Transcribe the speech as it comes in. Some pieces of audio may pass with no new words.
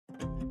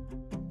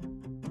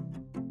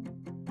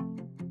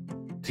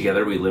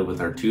Together we live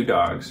with our two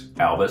dogs,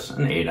 Albus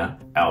and Ada.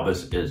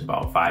 Albus is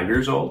about 5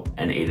 years old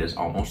and Ada is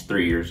almost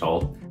 3 years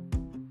old.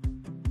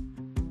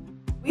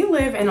 We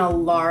live in a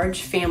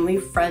large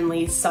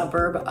family-friendly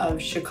suburb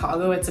of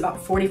Chicago. It's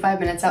about 45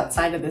 minutes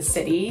outside of the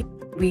city.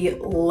 We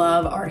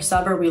love our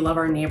suburb, we love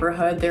our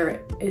neighborhood.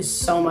 There is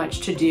so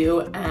much to do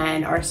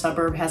and our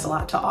suburb has a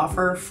lot to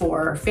offer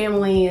for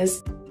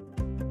families.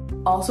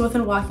 Also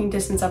within walking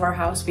distance of our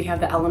house, we have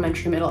the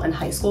elementary, middle, and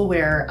high school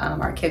where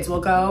our kids will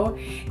go,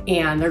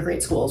 and they're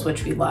great schools,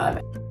 which we love.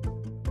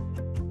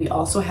 We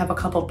also have a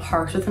couple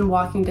parks within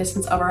walking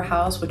distance of our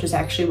house, which is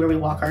actually where we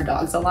walk our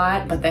dogs a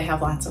lot, but they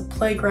have lots of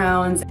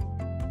playgrounds.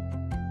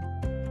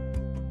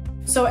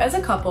 So as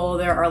a couple,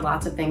 there are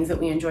lots of things that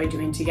we enjoy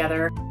doing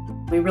together.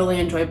 We really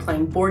enjoy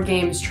playing board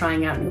games,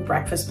 trying out new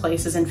breakfast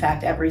places. In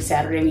fact, every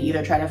Saturday we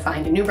either try to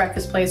find a new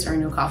breakfast place or a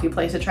new coffee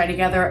place to try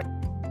together.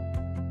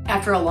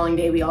 After a long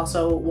day, we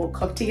also will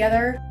cook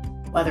together.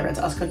 Whether it's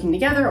us cooking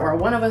together or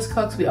one of us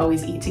cooks, we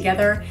always eat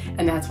together,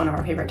 and that's one of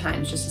our favorite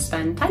times, just to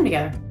spend time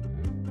together.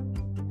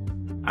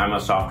 I'm a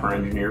software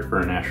engineer for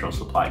a national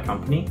supply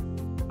company.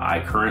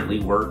 I currently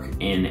work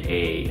in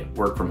a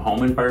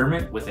work-from-home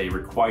environment with a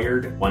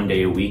required 1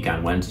 day a week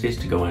on Wednesdays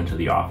to go into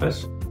the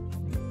office.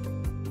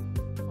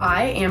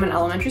 I am an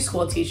elementary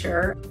school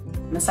teacher.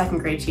 I'm a second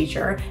grade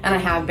teacher, and I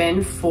have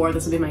been for,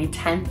 this will be my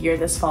 10th year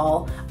this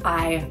fall.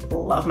 I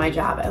love my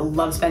job. I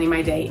love spending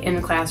my day in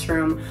the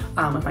classroom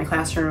with my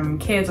classroom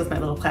kids, with my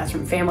little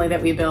classroom family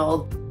that we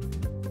build.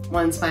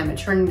 Once my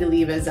maternity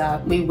leave is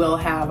up, we will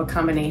have a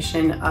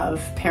combination of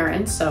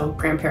parents, so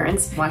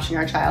grandparents, watching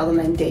our child, and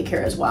then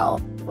daycare as well.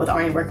 With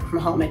Arnie working from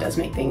home, it does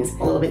make things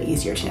a little bit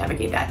easier to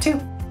navigate that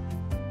too.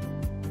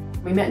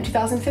 We met in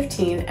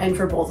 2015, and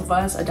for both of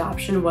us,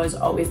 adoption was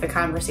always the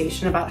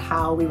conversation about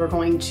how we were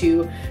going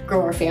to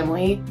grow our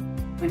family.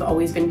 We've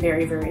always been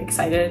very, very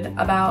excited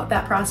about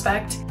that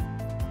prospect.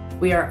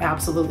 We are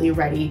absolutely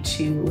ready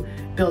to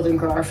build and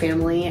grow our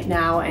family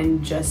now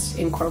and just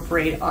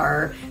incorporate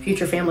our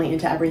future family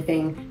into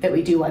everything that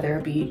we do, whether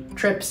it be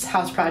trips,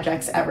 house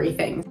projects,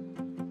 everything.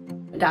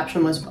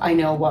 Adoption was, I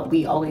know, what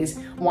we always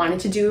wanted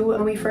to do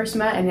when we first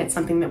met, and it's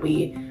something that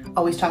we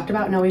always talked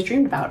about and always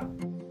dreamed about.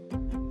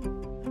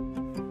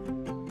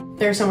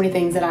 There are so many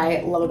things that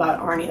I love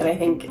about Arnie that I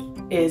think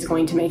is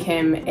going to make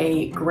him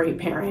a great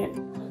parent.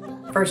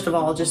 First of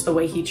all, just the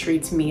way he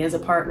treats me as a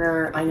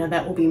partner. I know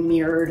that will be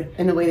mirrored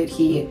in the way that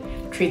he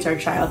treats our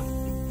child.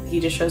 He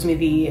just shows me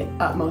the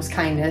utmost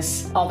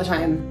kindness all the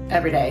time,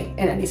 every day,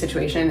 in any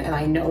situation, and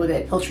I know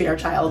that he'll treat our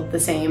child the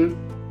same,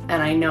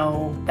 and I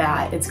know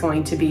that it's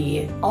going to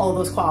be all of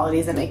those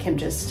qualities that make him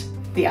just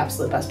the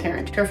absolute best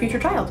parent to our future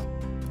child.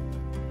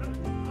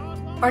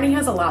 Arnie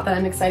has a lot that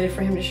I'm excited for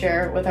him to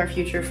share with our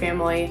future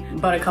family,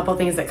 but a couple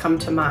things that come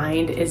to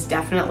mind is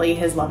definitely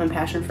his love and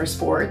passion for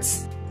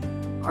sports.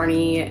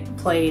 Arnie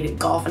played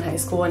golf in high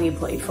school and he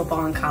played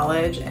football in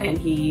college, and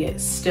he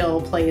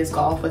still plays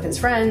golf with his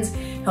friends.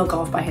 He'll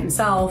golf by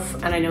himself,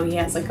 and I know he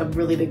has like a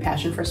really big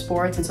passion for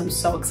sports, and so I'm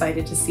so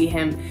excited to see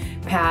him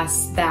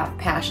pass that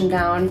passion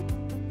down.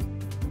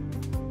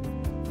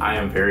 I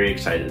am very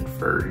excited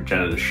for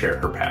Jenna to share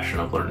her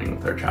passion of learning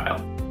with our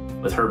child.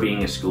 With her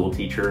being a school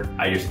teacher,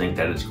 I just think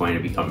that it's going to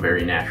become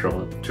very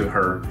natural to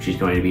her. She's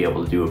going to be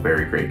able to do a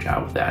very great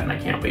job with that, and I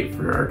can't wait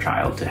for our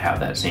child to have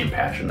that same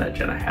passion that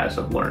Jenna has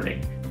of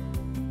learning.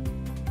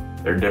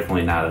 There are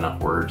definitely not enough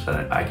words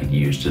that I could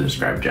use to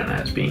describe Jenna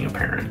as being a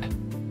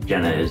parent.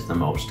 Jenna is the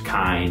most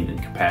kind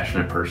and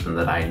compassionate person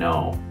that I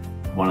know.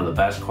 One of the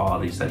best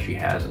qualities that she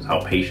has is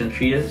how patient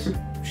she is.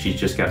 She's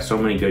just got so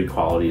many good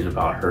qualities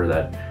about her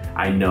that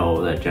I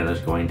know that Jenna's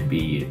going to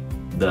be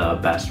the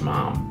best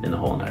mom in the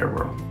whole entire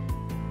world.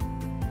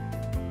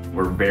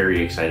 We're very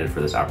excited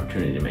for this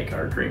opportunity to make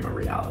our dream a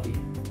reality.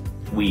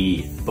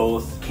 We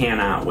both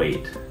cannot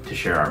wait to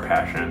share our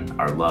passion,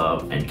 our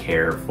love, and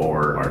care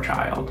for our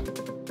child.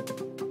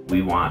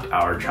 We want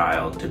our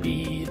child to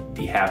be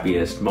the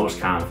happiest, most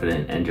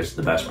confident, and just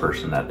the best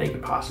person that they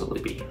could possibly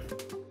be.